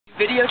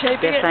videotaping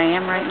it? Yes, I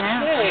am right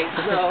now. Okay,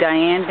 This is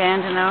Diane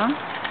Dandeneau.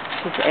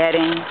 She's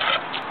adding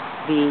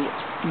the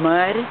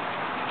mud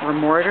or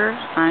mortar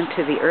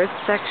onto the earth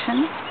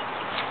section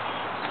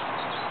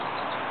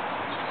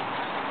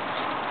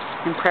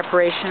in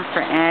preparation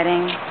for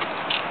adding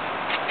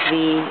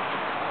the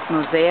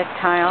mosaic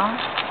tile,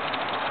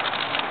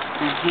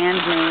 a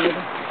handmade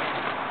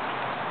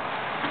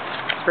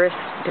earth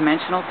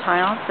dimensional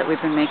tiles that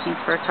we've been making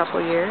for a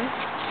couple years.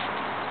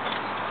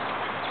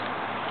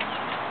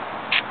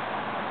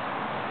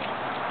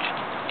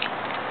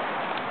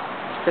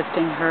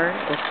 Assisting her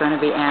is going to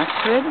be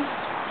Astrid.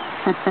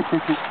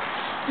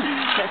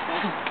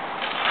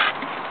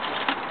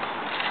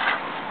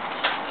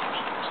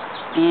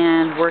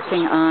 And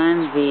working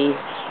on the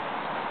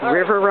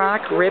river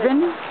rock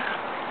ribbon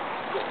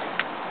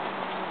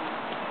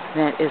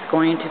that is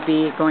going to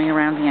be going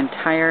around the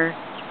entire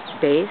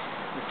base,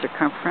 the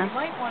circumference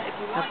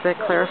of the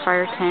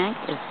clarifier tank,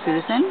 is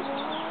Susan.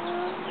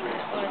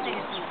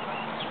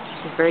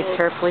 She's very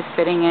carefully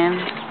fitting in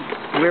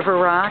river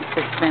rock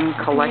that's been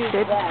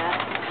collected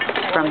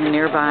from the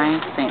nearby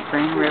St.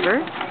 Vrain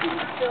River.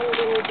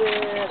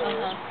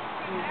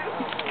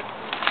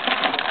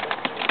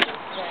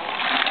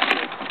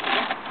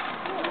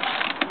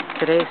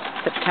 Today's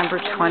September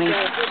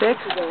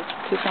 26th,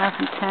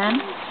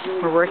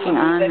 2010. We're working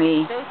on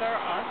the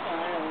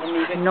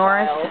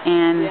north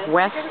and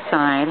west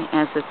side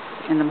as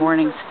it's in the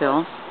morning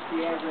still.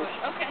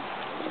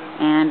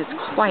 And it's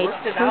quite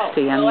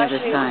toasty on the other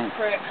side.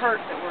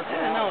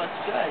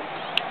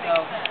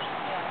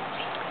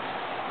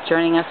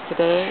 Joining us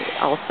today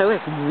also is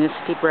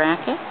Misty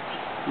Brackett,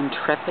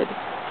 intrepid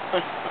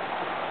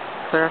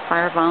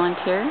Clarifier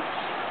volunteer.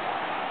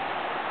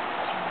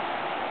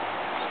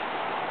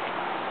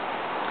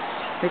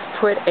 We've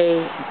put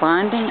a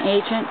bonding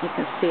agent, you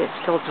can see it's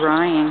still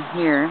drying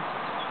here,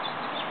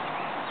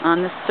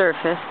 on the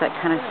surface that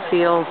kind of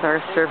seals our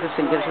surface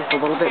and gives us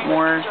a little bit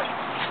more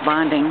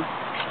bonding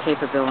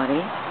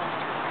capability.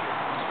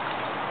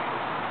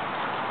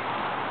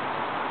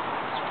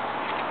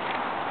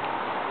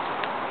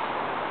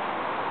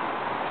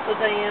 So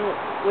Diane,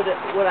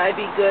 would I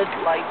be good,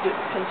 like,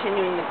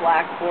 continuing the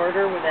black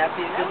border? Would that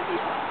be a good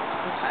piece?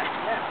 Okay.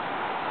 Yeah.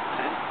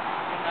 Okay.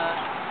 I'm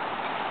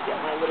gonna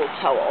get my little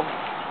towel.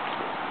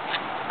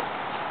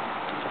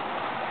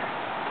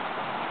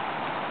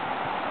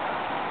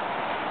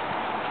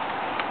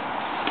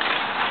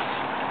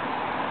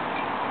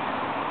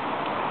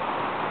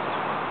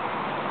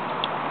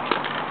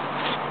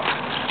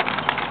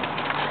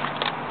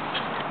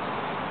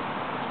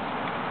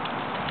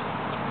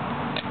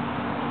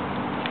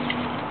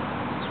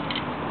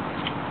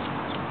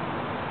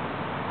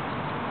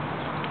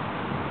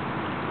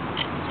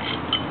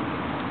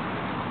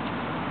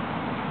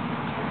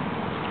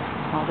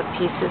 All the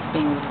pieces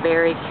being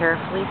very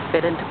carefully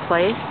fit into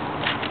place,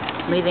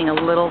 leaving a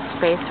little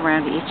space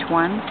around each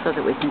one so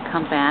that we can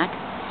come back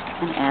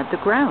and add the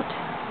grout.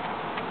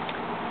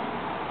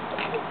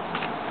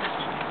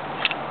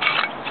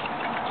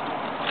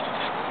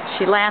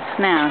 She laughs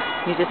now.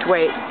 You just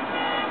wait.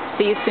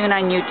 See you soon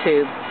on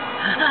YouTube.